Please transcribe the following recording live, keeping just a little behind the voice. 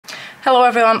Hello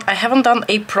everyone, I haven't done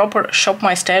a proper Shop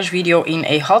My Stash video in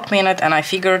a hot minute and I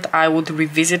figured I would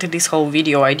revisit this whole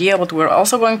video idea, but we're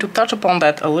also going to touch upon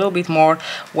that a little bit more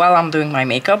while I'm doing my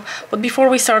makeup. But before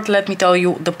we start, let me tell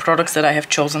you the products that I have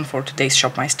chosen for today's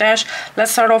Shop My Stash.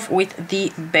 Let's start off with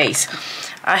the base.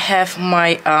 I have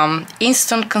my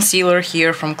instant concealer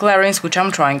here from Clarins, which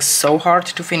I'm trying so hard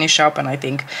to finish up, and I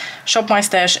think Shop My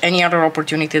Stash, any other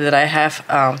opportunity that I have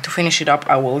to finish it up,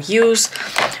 I will use.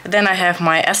 Then I have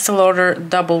my Estee Lauder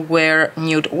Double Wear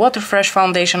Nude Water Fresh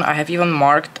Foundation. I have even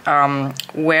marked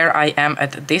where I am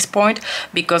at this point,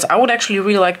 because I would actually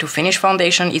really like to finish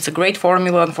foundation. It's a great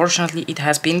formula. Unfortunately, it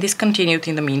has been discontinued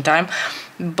in the meantime,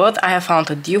 but I have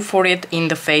found a dupe for it in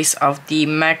the face of the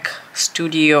MAC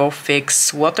Studio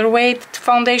Fix Water Weight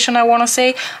Foundation, I want to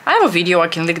say. I have a video, I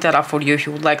can link that up for you if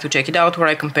you would like to check it out, where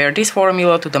I compare this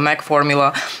formula to the MAC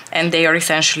formula, and they are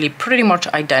essentially pretty much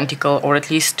identical, or at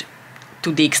least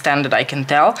to the extent that I can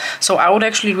tell. So I would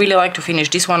actually really like to finish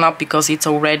this one up because it's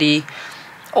already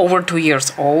over 2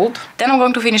 years old. Then I'm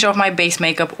going to finish off my base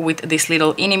makeup with this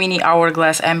little Inni Mini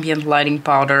Hourglass Ambient Lighting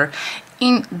Powder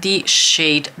in the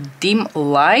shade Dim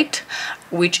Light,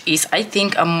 which is, I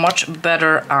think, a much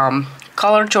better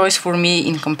color choice for me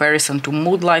in comparison to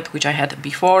Mood Light, which I had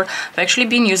before. I've actually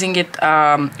been using it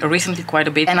recently quite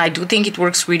a bit, and I do think it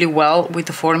works really well with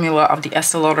the formula of the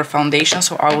Estee Lauder foundation,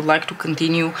 so I would like to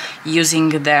continue using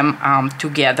them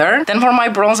together. Then for my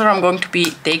bronzer, I'm going to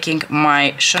be taking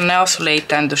my Chanel Soleil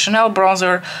Tan de Chanel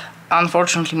bronzer.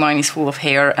 Unfortunately, mine is full of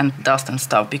hair and dust and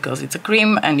stuff because it's a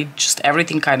cream and it just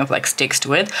everything kind of like sticks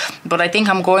to it. But I think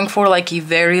I'm going for like a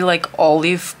very like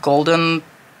olive golden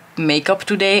makeup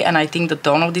today, and I think the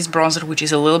tone of this bronzer, which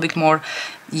is a little bit more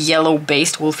yellow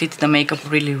based, will fit the makeup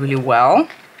really well.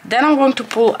 Then I'm going to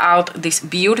pull out this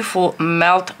beautiful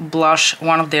Melt blush,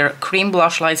 one of their cream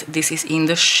blush lights. This is in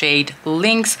the shade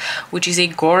Lynx, which is a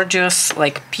gorgeous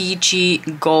like peachy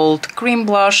gold cream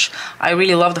blush. I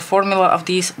really love the formula of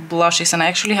these blushes, and I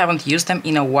actually haven't used them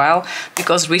in a while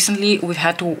because recently we've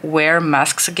had to wear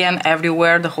masks again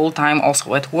everywhere the whole time,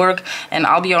 also at work. And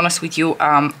I'll be honest with you,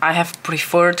 I have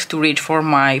preferred to reach for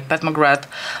my Pat McGrath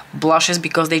blushes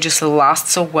because they just last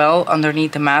so well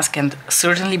underneath the mask, and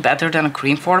certainly better than a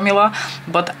cream formula.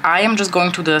 But I am just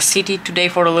going to the city today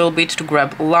for a little bit to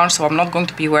grab lunch, so I'm not going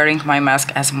to be wearing my mask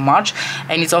as much,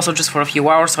 and it's also just for a few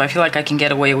hours, so I feel like I can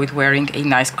get away with wearing a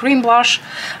nice cream blush.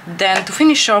 Then to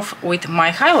finish off with my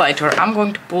highlighter, I'm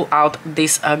going to pull out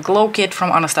this glow kit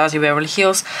from Anastasia Beverly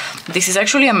Hills. This is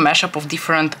actually a mashup of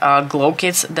different glow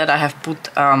kits that I have put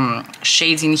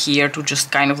shades in here to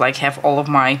just kind of like have all of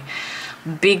my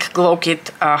big glow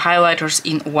kit highlighters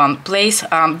in one place.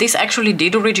 This actually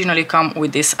did originally come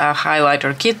with this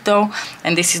highlighter kit though,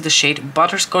 and this is the shade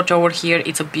Butterscotch over here.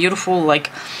 It's a beautiful like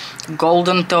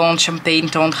golden toned, champagne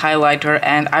toned highlighter,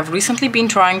 and I've recently been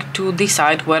trying to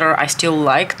decide whether I still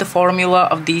like the formula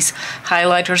of these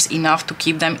highlighters enough to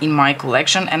keep them in my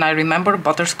collection, and I remember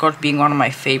Butterscotch being one of my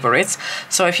favorites,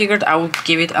 so I figured I would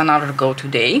give it another go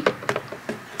today.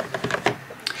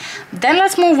 Then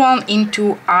let's move on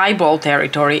into eyeball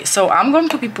territory. So I'm going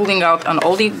to be pulling out an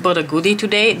oldie but a goodie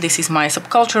today. This is my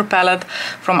Subculture palette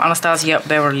from Anastasia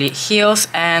Beverly Hills,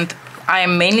 and I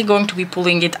am mainly going to be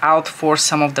pulling it out for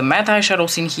some of the matte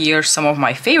eyeshadows in here, some of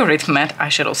my favorite matte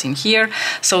eyeshadows in here.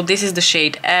 So this is the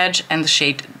shade Edge and the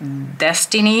shade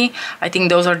Destiny. I think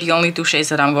those are the only two shades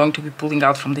that I'm going to be pulling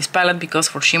out from this palette, because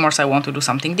for shimmers I want to do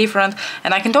something different.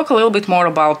 And I can talk a little bit more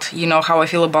about, you know, how I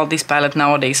feel about this palette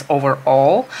nowadays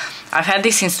overall. I've had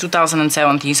this since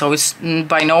 2017, so it's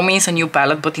by no means a new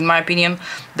palette, but in my opinion,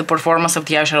 the performance of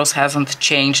the eyeshadows hasn't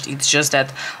changed. It's just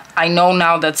that I know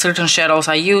now that certain shadows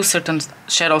I use, certain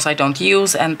shadows I don't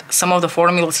use, and some of the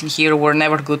formulas in here were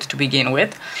never good to begin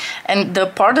with. And the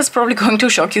part that's probably going to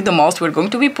shock you the most, we're going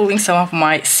to be pulling some of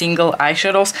my single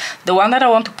eyeshadows. The one that I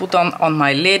want to put on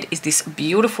my lid is this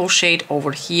beautiful shade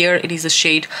over here. It is a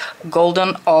shade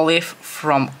Golden Olive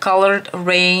from Colored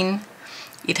Rain.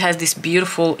 It has this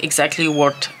beautiful, exactly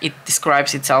what it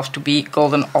describes itself to be,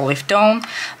 golden olive tone.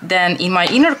 Then in my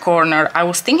inner corner, I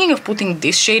was thinking of putting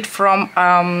this shade from,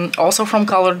 also from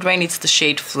Colored Rain. It's the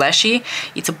shade Fleshy.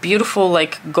 It's a beautiful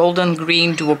like golden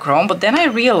green duochrome, but then I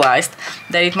realized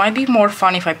that it might be more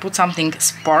fun if I put something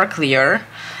sparklier,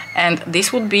 and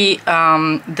this would be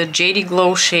the JD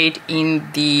Glow shade in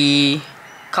the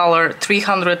color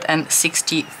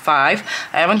 365.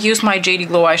 I haven't used my JD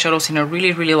Glow eyeshadows in a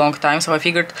really long time, so I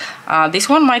figured this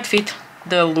one might fit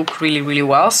the look really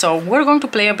well. So we're going to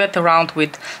play a bit around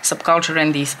with Subculture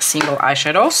and these single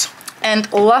eyeshadows.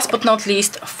 And last but not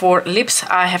least, for lips,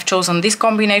 I have chosen this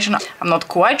combination. I'm not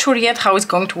quite sure yet how it's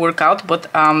going to work out, but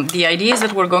the idea is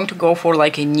that we're going to go for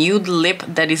like a nude lip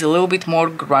that is a little bit more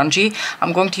grungy.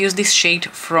 I'm going to use this shade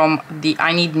from the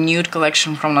I Need Nude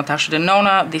collection from Natasha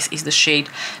Denona. This is the shade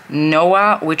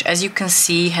Noah, which, as you can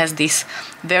see, has this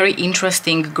very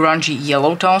interesting grungy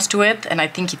yellow tones to it, and I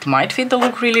think it might fit the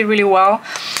look really, really well.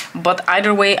 But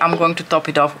either way, I'm going to top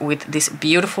it off with this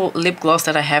beautiful lip gloss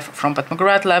that I have from Pat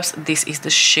McGrath Labs. This is the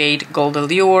shade Gold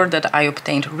Allure that I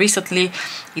obtained recently.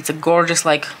 It's a gorgeous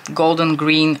like golden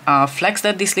green flex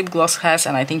that this lip gloss has,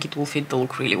 and I think it will fit the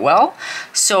look really well.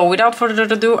 So without further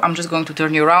ado, I'm just going to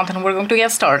turn you around and we're going to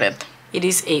get started. It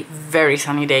is a very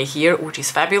sunny day here, which is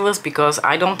fabulous because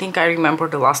I don't think I remember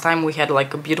the last time we had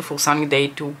like a beautiful sunny day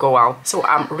to go out. So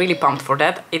I'm really pumped for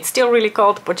that. It's still really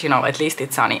cold, but you know, at least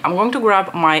it's sunny. I'm going to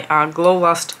grab my Glow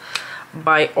Lust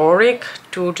by Auric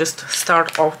to just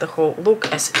start off the whole look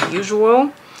as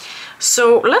usual.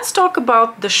 So let's talk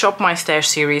about the Shop My Stash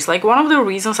series. Like, one of the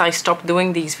reasons I stopped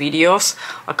doing these videos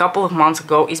a couple of months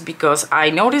ago is because I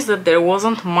noticed that there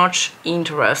wasn't much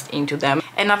interest into them.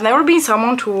 And I've never been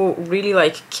someone to really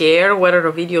like care whether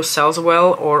a video sells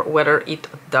well or whether it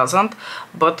doesn't.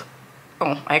 But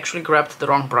oh, I actually grabbed the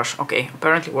wrong brush. Okay,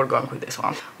 apparently we're going with this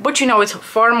one. But you know, it's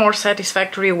far more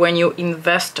satisfactory when you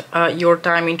invest your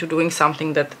time into doing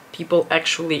something that people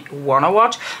actually want to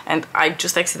watch. And I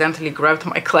just accidentally grabbed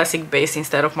my classic base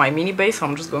instead of my mini base, so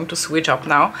I'm just going to switch up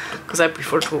now because I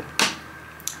prefer to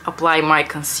apply my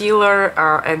concealer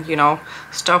and, you know,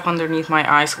 stuff underneath my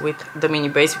eyes with the mini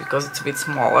base because it's a bit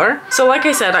smaller. So like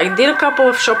I said, I did a couple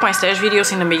of Shop My Stash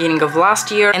videos in the beginning of last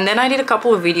year, and then I did a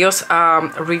couple of videos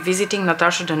revisiting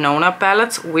Natasha Denona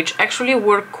palettes, which actually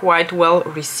were quite well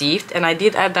received, and I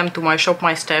did add them to my Shop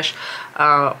My Stash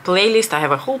playlist. I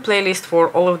have a whole playlist for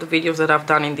all of the videos that I've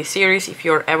done in this series if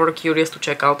you're ever curious to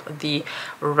check out the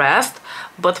rest.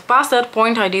 But past that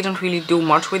point, I didn't really do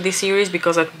much with this series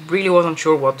because I really wasn't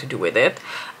sure what to do with it.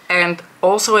 And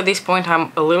also at this point,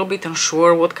 I'm a little bit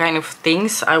unsure what kind of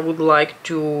things I would like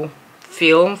to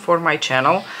film for my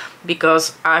channel,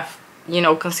 because I've, you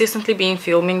know, consistently been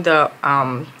filming the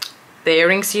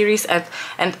pairing series,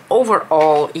 and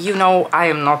overall, you know, I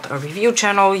am not a review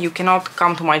channel. You cannot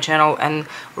come to my channel and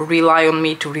rely on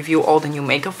me to review all the new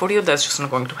makeup for you. That's just not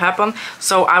going to happen.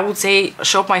 So I would say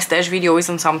Shop My Stash video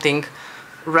isn't something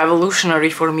revolutionary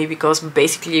for me, because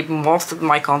basically most of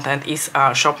my content is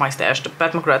Shop My Stash. The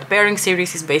Pat McGrath pairing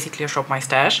series is basically a Shop My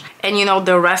Stash, and you know,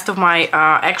 the rest of my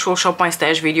actual Shop My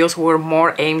Stash videos were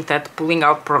more aimed at pulling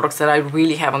out products that I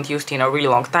really haven't used in a really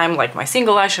long time, like my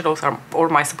single eyeshadows or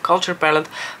my Subculture palette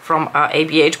from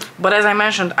ABH. But as I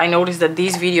mentioned, I noticed that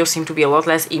these videos seem to be a lot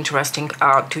less interesting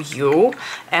to you,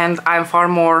 and I'm far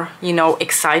more, you know,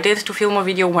 excited to film a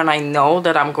video when I know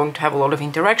that I'm going to have a lot of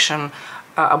interaction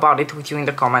about it with you in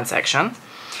the comment section.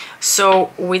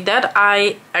 So with that,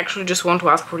 I actually just want to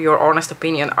ask for your honest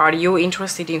opinion. Are you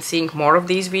interested in seeing more of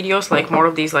these videos, like more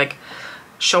of these like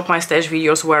Shop My Stash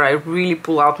videos where I really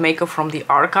pull out makeup from the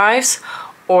archives?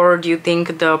 Or do you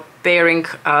think the pairing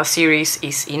series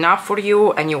is enough for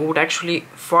you and you would actually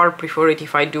far prefer it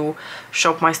if I do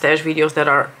Shop My Stash videos that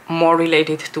are more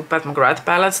related to Pat McGrath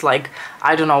palettes? Like,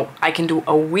 I don't know, I can do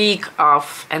a week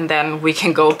of, and then we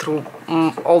can go through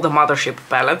all the Mothership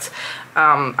palettes.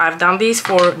 I've done these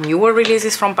for newer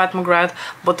releases from Pat McGrath,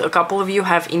 but a couple of you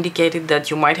have indicated that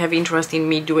you might have interest in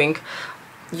me doing,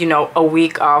 you know, a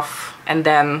week of and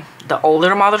then the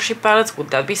older Mothership palettes.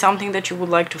 Would that be something that you would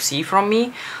like to see from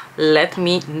me? Let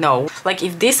me know. Like,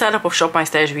 if this setup of Shop My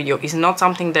Stash video is not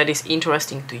something that is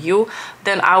interesting to you,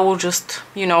 then I will just,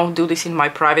 you know, do this in my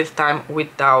private time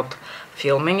without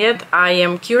filming it. I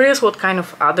am curious what kind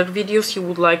of other videos you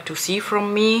would like to see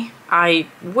from me. I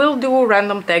will do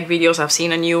random tag videos. I've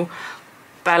seen a new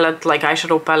palette, like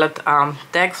eyeshadow palette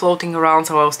tag floating around,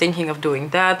 so I was thinking of doing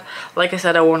that. Like I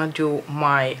said, I want to do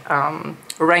my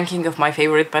ranking of my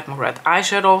favorite Pat McGrath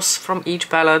eyeshadows from each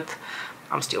palette.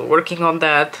 I'm still working on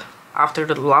that. After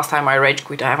the last time I rage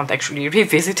quit, I haven't actually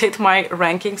revisited my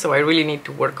ranking, so I really need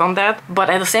to work on that. But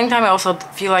at the same time, I also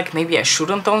feel like maybe I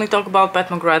shouldn't only talk about Pat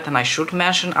McGrath, and I should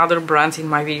mention other brands in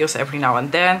my videos every now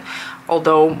and then,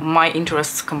 although my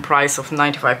interests comprise of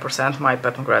 95% my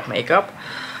Pat McGrath makeup.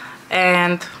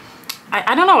 And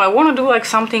I don't know, I want to do like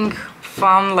something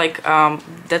fun, like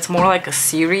that's more like a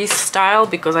series style,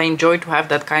 because I enjoy to have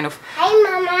that kind of... Hey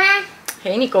mama!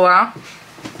 Hey Nicola!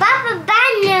 Papa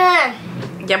beneden!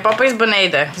 Ja, papa is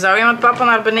beneden. Zou je met papa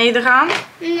naar beneden gaan?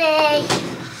 Nee.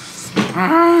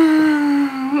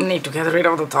 Need to get rid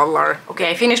of the toddler.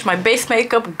 Okay, I finished my base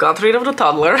makeup, got rid of the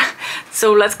toddler.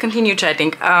 So let's continue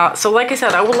chatting. So like I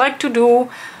said, I would like to do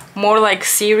more like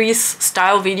series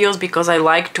style videos because I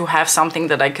like to have something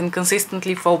that I can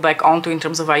consistently fall back onto in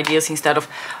terms of ideas instead of,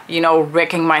 you know,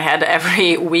 wrecking my head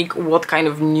every week what kind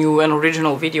of new and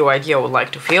original video idea I would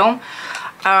like to film.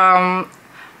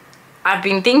 I've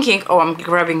been thinking, oh, I'm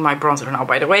grabbing my bronzer now,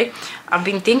 by the way. I've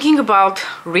been thinking about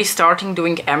restarting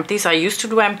doing empties. I used to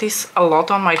do empties a lot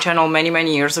on my channel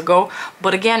many years ago,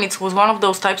 but again, it was one of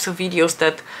those types of videos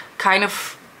that kind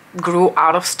of grew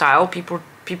out of style.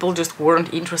 People just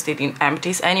weren't interested in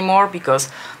empties anymore because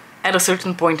at a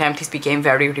certain point empties became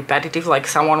very repetitive, like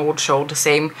someone would show the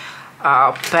same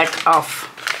pack of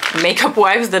makeup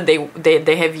wipes that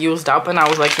they have used up, and I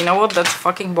was like, you know what, that's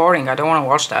fucking boring, I don't want to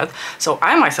watch that. So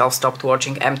I myself stopped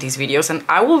watching empties videos, and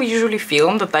I will usually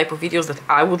film the type of videos that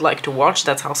I would like to watch.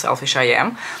 That's how selfish I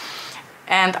am.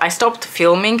 And I stopped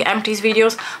filming empties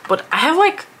videos, but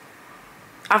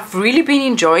I've really been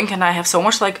enjoying, and I have so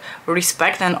much like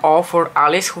respect and awe for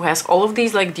Alice, who has all of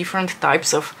these like different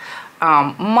types of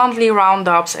monthly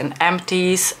roundups and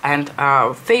empties and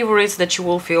favorites that you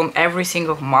will film every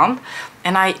single month.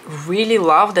 And I really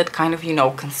love that kind of, you know,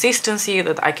 consistency,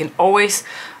 that I can always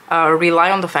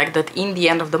rely on the fact that in the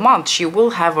end of the month she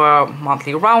will have a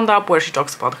monthly roundup where she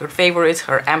talks about her favorites,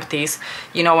 her empties,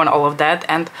 you know, and all of that.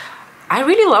 And I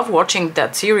really love watching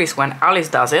that series when Alice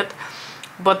does it,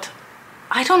 but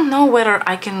I don't know whether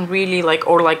I can really like,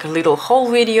 or like a little haul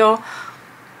video,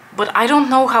 but I don't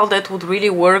know how that would really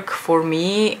work for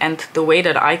me and the way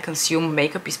that I consume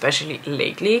makeup, especially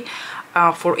lately.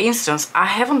 For instance, I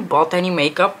haven't bought any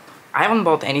makeup, I haven't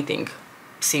bought anything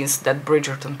since that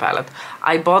Bridgerton palette.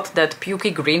 I bought that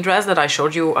pukey green dress that I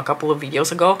showed you a couple of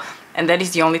videos ago, and that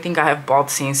is the only thing I have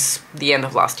bought since the end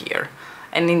of last year.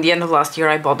 And in the end of last year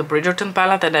I bought the Bridgerton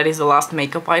palette, and that is the last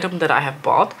makeup item that I have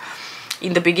bought.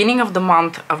 In the beginning of the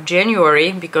month of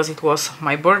January, because it was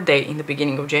my birthday in the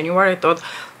beginning of January, I thought,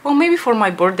 well, maybe for my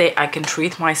birthday I can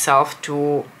treat myself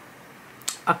to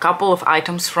a couple of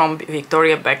items from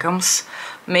Victoria Beckham's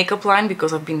makeup line,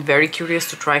 because I've been very curious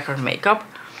to try her makeup.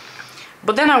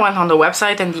 But then I went on the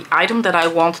website, and the item that I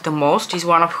want the most is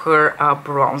one of her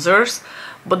bronzers,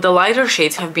 but the lighter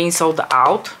shades have been sold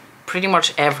out pretty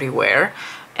much everywhere.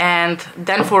 And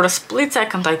then for a split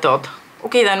second I thought,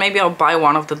 okay, then maybe I'll buy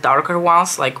one of the darker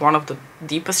ones, like one of the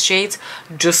deepest shades,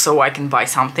 just so I can buy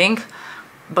something.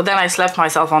 But then I slapped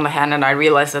myself on the hand and I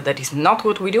realized that that is not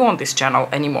what we do on this channel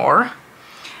anymore.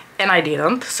 And I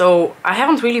didn't. So I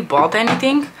haven't really bought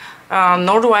anything,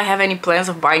 nor do I have any plans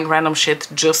of buying random shit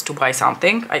just to buy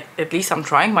something. At least I'm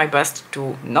trying my best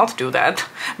to not do that,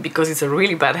 because it's a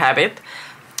really bad habit.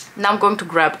 Now I'm going to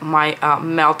grab my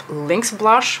Melt Lynx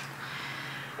blush.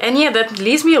 And yeah, that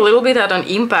leaves me a little bit at an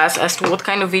impasse as to what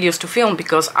kind of videos to film,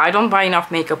 because I don't buy enough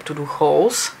makeup to do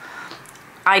hauls.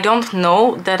 I don't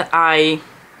know that I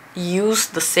use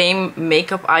the same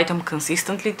makeup item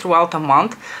consistently throughout a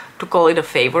month to call it a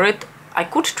favorite. I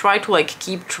could try to like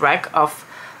keep track of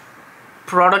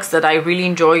products that I really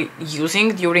enjoy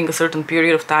using during a certain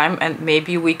period of time, and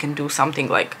maybe we can do something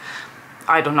like,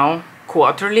 I don't know,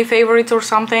 quarterly favorites or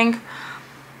something.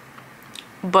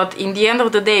 But in the end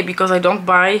of the day, because I don't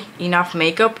buy enough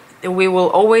makeup, we will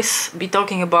always be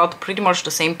talking about pretty much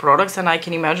the same products, and I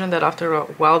can imagine that after a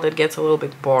while that gets a little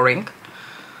bit boring.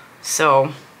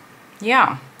 So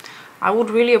yeah, I would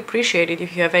really appreciate it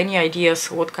if you have any ideas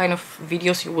what kind of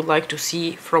videos you would like to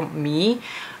see from me,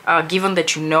 given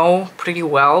that you know pretty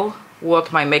well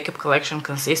what my makeup collection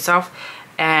consists of,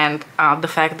 and the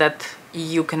fact that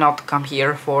you cannot come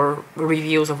here for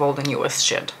reviews of all the newest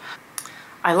shit.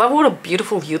 I love what a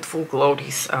beautiful, youthful glow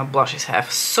these blushes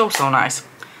have. So nice.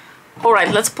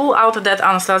 Alright, let's pull out that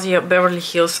Anastasia Beverly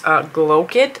Hills glow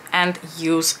kit and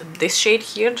use this shade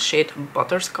here, the shade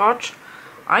Butterscotch.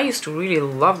 I used to really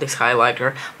love this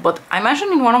highlighter, but I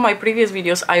mentioned in one of my previous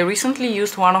videos I recently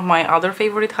used one of my other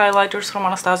favorite highlighters from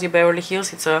Anastasia Beverly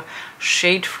Hills. It's a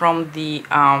shade from the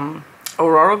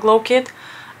Aurora glow kit,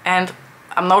 and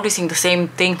I'm noticing the same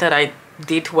thing that I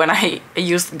did when I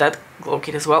used that glow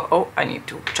kit as well. Oh, I need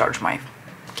to charge my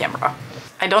camera.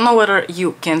 I don't know whether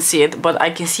you can see it, but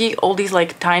I can see all these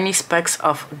like tiny specks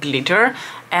of glitter,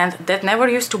 and that never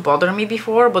used to bother me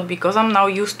before, but because I'm now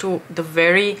used to the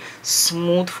very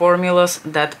smooth formulas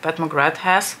that Pat McGrath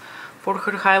has for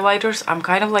her highlighters, I'm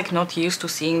kind of like not used to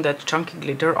seeing that chunky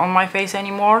glitter on my face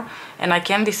anymore, and I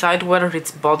can't decide whether it's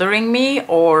bothering me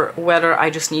or whether I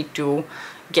just need to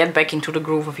get back into the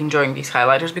groove of enjoying these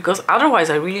highlighters, because otherwise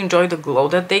I really enjoy the glow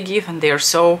that they give, and they are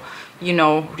so, you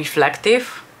know,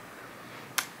 reflective.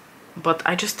 But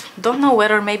I just don't know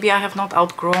whether maybe I have not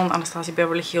outgrown Anastasia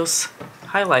Beverly Hills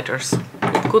highlighters.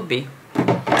 It could be.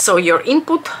 So your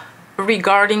input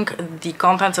regarding the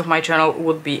contents of my channel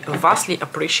would be vastly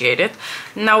appreciated.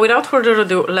 Now, without further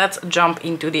ado, let's jump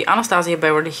into the Anastasia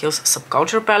Beverly Hills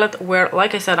Subculture palette, where,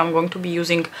 like I said, I'm going to be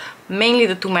using mainly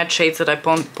the two matte shades that I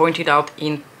pointed out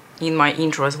in my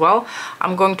intro as well.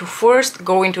 I'm going to first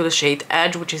go into the shade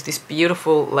Edge, which is this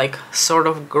beautiful, like, sort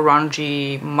of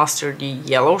grungy, mustardy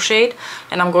yellow shade,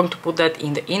 and I'm going to put that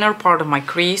in the inner part of my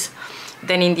crease.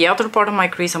 Then in the outer part of my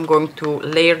crease, I'm going to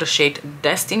layer the shade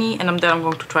Destiny, and then I'm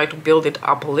going to try to build it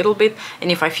up a little bit.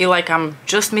 And if I feel like I'm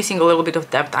just missing a little bit of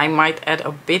depth, I might add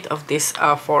a bit of this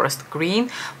forest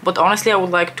green. But honestly, I would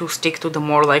like to stick to the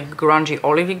more like grungy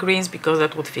olivey greens, because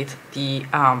that would fit the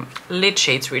lid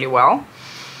shades really well.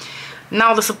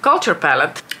 Now, the Subculture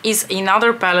palette is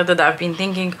another palette that I've been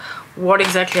thinking what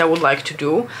exactly I would like to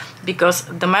do, because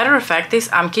the matter of fact is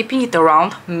I'm keeping it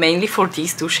around mainly for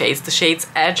these two shades, the shades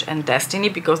Edge and Destiny,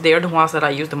 because they are the ones that I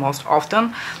use the most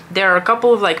often. There are a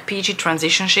couple of like peachy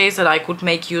transition shades that I could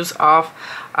make use of,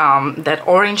 that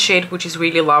orange shade, which is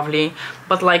really lovely,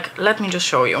 but like, let me just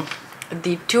show you.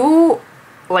 The two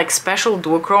like special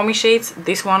duochrome shades,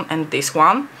 this one and this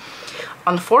one,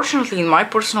 unfortunately, in my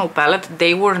personal palette,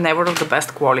 they were never of the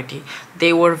best quality.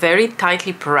 They were very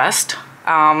tightly pressed,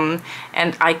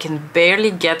 and I can barely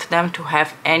get them to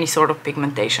have any sort of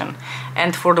pigmentation.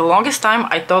 And for the longest time,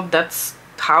 I thought that's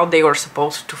how they were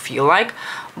supposed to feel like.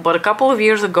 But a couple of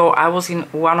years ago, I was in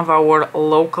one of our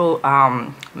local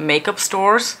makeup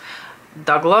stores,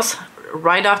 Douglas,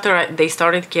 right after they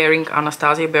started carrying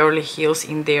Anastasia Beverly Hills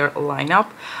in their lineup.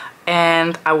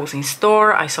 And I was in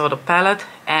store, I saw the palette,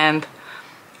 and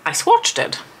I swatched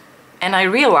it, and I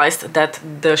realized that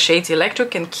the shades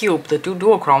Electric and Cube, the two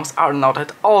duochromes, are not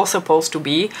at all supposed to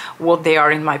be what they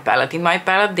are in my palette. In my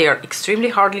palette, they are extremely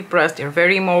hardly pressed, they're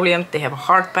very emollient, they have a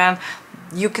hard pan,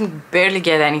 you can barely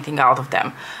get anything out of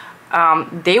them.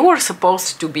 They were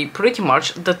supposed to be pretty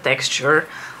much the texture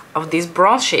of this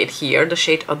bronze shade here, the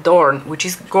shade Adorn, which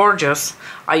is gorgeous.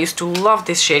 I used to love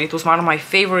this shade, it was one of my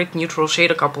favorite neutral shade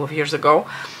a couple of years ago,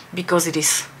 because it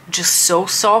is just so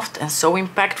soft and so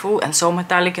impactful and so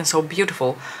metallic and so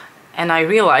beautiful. And I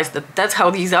realized that that's how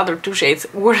these other two shades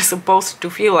were supposed to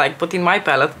feel like, but in my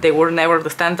palette they were never the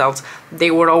standouts,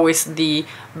 they were always the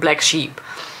black sheep.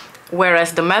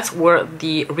 Whereas the mattes were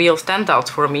the real standouts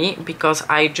for me, because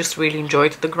I just really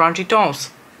enjoyed the grungy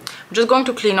tones. I'm just going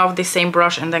to clean off this same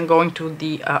brush and then going to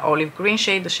the olive green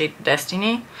shade, the shade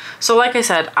Destiny. So like I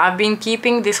said, I've been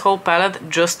keeping this whole palette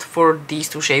just for these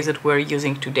two shades that we're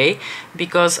using today,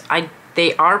 because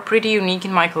they are pretty unique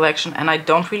in my collection, and I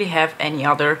don't really have any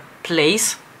other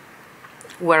place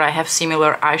where I have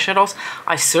similar eyeshadows.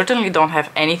 I certainly don't have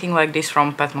anything like this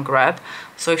from Pat McGrath,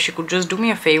 so if she could just do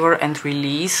me a favor and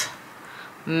release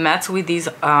mattes with these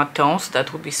tones,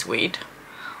 that would be sweet.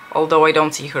 Although I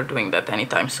don't see her doing that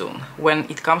anytime soon. When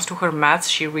it comes to her mattes,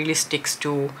 she really sticks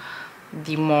to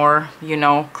the more, you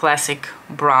know, classic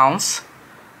browns,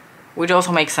 which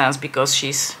also makes sense because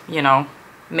she's, you know,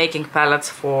 making palettes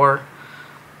for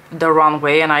the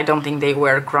runway, and I don't think they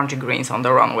wear grungy greens on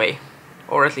the runway,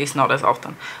 or at least not as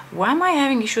often. Why am I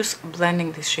having issues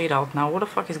blending this shade out now? What the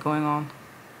fuck is going on?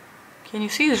 Can you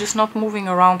see it's just not moving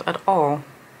around at all?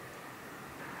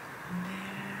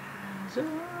 There's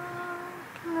a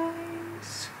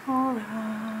place for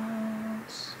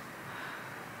us,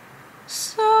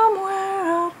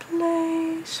 somewhere a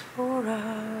place for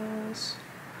us,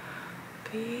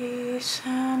 peace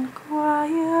and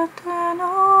quiet and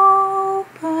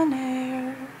open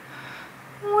air,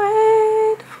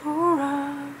 wait for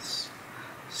us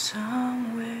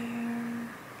somewhere.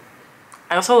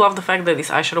 I also love the fact that this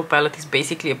eyeshadow palette is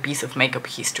basically a piece of makeup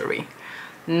history.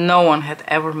 No one had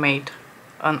ever made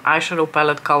an eyeshadow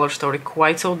palette color story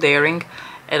quite so daring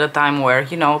at a time where,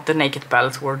 you know, the naked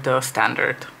palettes were the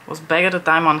standard. It was back at the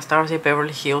time Anastasia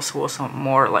Beverly Hills was a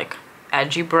more like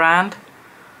edgy brand,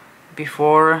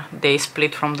 before they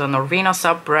split from the Norvina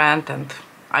sub-brand, and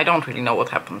I don't really know what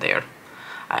happened there.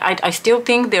 I still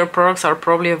think their products are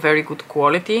probably a very good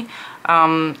quality,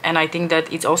 and I think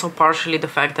that it's also partially the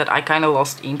fact that I kind of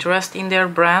lost interest in their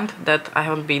brand, that I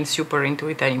haven't been super into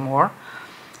it anymore.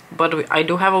 But I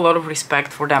do have a lot of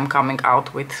respect for them coming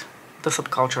out with the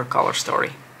Subculture color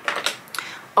story.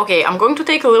 Okay, I'm going to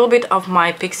take a little bit of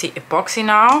my Pixie epoxy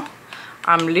now.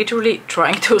 I'm literally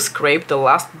trying to scrape the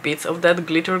last bits of that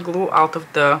glitter glue out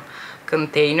of the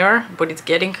container, but it's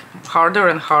getting harder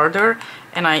and harder,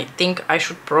 and I think I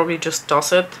should probably just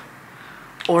toss it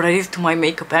or add it to my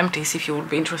makeup empties if you would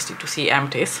be interested to see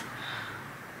empties.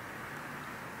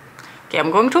 Okay, I'm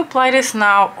going to apply this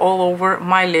now all over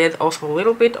my lid, also a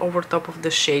little bit over top of the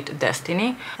shade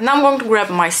Destiny. And now I'm going to grab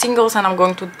my singles and I'm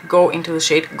going to go into the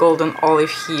shade Golden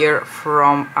Olive here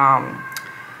from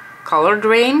Color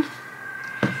Drain.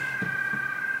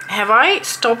 Have I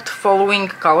stopped following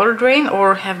Color Drain,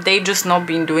 or have they just not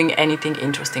been doing anything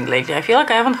interesting lately? I feel like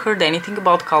I haven't heard anything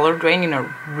about Color Drain in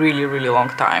a really, really long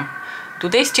time. Do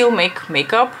they still make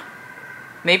makeup?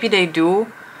 Maybe they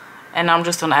do, and I'm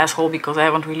just an asshole because I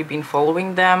haven't really been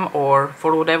following them, or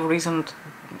for whatever reason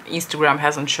Instagram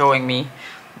hasn't showing me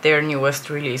their newest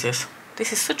releases.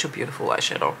 This is such a beautiful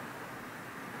eyeshadow.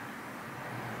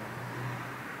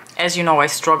 As you know, I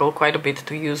struggle quite a bit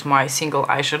to use my single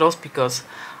eyeshadows because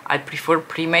I prefer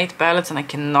pre-made palettes and I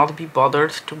cannot be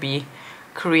bothered to be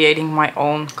creating my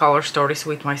own color stories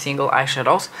with my single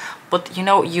eyeshadows. But you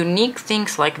know, unique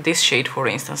things like this shade, for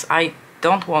instance, I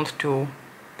don't want to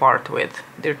part with.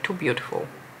 They're too beautiful.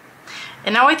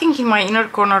 And now I think in my inner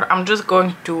corner I'm just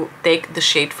going to take the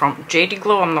shade from Jady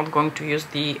Glow. I'm not going to use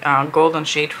the golden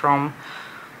shade from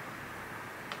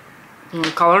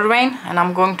Color Drain, and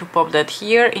I'm going to pop that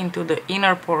here into the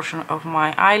inner portion of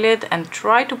my eyelid and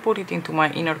try to put it into my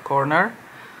inner corner.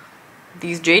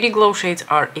 These Jady Glow shades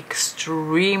are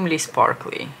extremely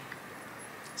sparkly.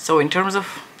 So in terms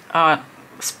of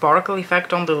sparkle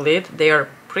effect on the lid, they are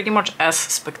pretty much as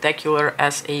spectacular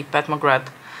as a Pat McGrath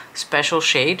special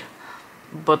shade,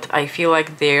 but I feel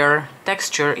like their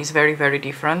texture is very, very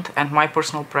different, and my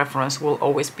personal preference will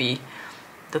always be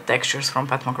the textures from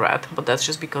Pat McGrath, but that's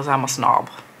just because I'm a snob.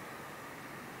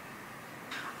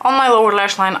 On my lower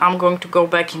lash line, I'm going to go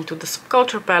back into the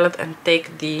Subculture palette and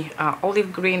take the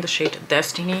olive green, the shade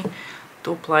Destiny,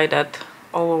 to apply that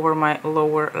all over my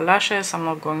lower lashes. I'm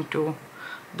not going to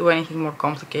do anything more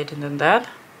complicated than that.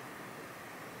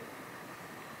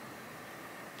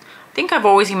 I think I've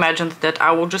always imagined that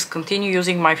I will just continue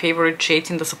using my favorite shades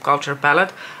in the Subculture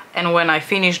palette, and when I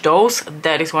finish those,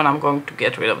 that is when I'm going to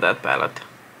get rid of that palette.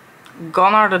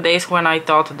 Gone are the days when I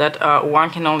thought that one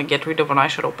can only get rid of an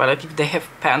eyeshadow palette if they have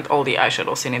panned all the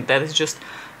eyeshadows in it. That is just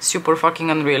super fucking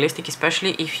unrealistic,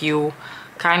 especially if you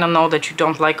kind of know that you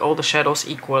don't like all the shadows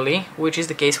equally, which is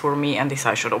the case for me and this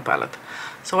eyeshadow palette.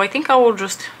 So I think I will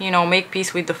just, you know, make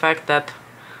peace with the fact that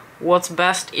what's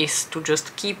best is to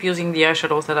just keep using the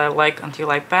eyeshadows that I like until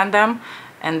I pan them,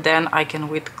 and then I can,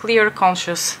 with clear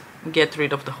conscience, get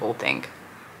rid of the whole thing.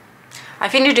 I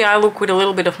finished the eye look with a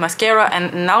little bit of mascara,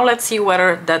 and now let's see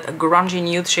whether that grungy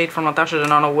nude shade from Natasha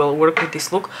Denona will work with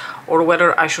this look, or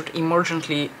whether I should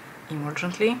emergently?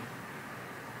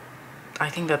 I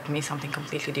think that means something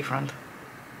completely different.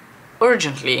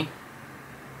 Urgently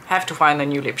have to find a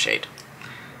new lip shade.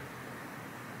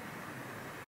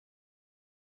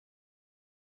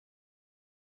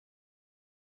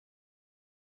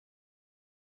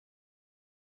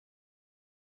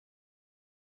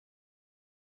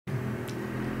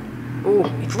 Ooh,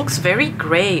 it looks very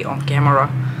grey on camera.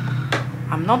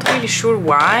 I'm not really sure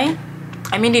why.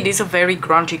 I mean, it is a very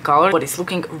grungy color, but it's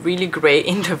looking really grey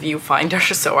in the viewfinder,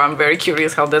 so I'm very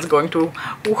curious how that's going to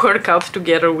work out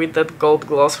together with that gold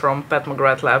gloss from Pat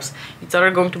McGrath Labs. It's either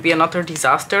going to be another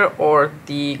disaster, or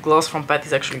the gloss from Pat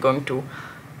is actually going to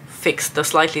fix the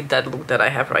slightly dead look that I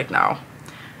have right now.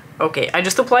 Okay, I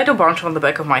just applied a bunch on the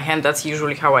back of my hand. That's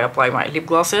usually how I apply my lip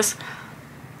glosses.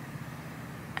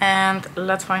 And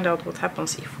let's find out what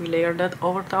happens if we layer that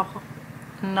over top of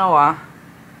Noah.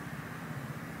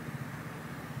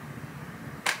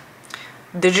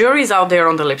 The jury's out there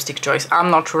on the lipstick choice.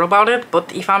 I'm not sure about it,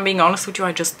 but if I'm being honest with you,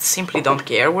 I just simply don't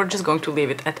care. We're just going to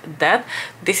leave it at that.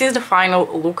 This is the final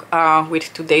look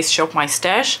with today's Shop My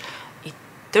Stash. It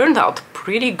turned out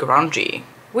pretty grungy,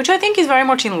 which I think is very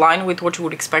much in line with what you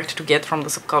would expect to get from the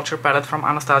Subculture palette from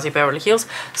Anastasia Beverly Hills,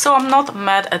 so I'm not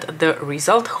mad at the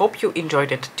result. Hope you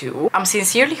enjoyed it too. I'm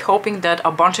sincerely hoping that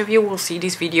a bunch of you will see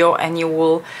this video and you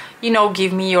will, you know,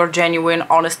 give me your genuine,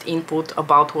 honest input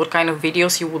about what kind of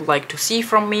videos you would like to see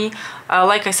from me.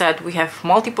 Like I said, we have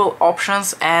multiple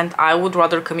options, and I would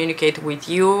rather communicate with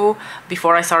you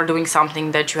before I start doing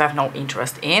something that you have no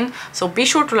interest in. So be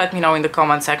sure to let me know in the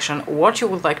comment section what you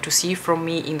would like to see from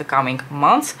me in the coming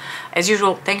months. As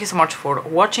usual, thank you so much for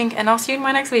watching, and I'll see you in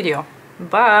my next video.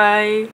 Bye!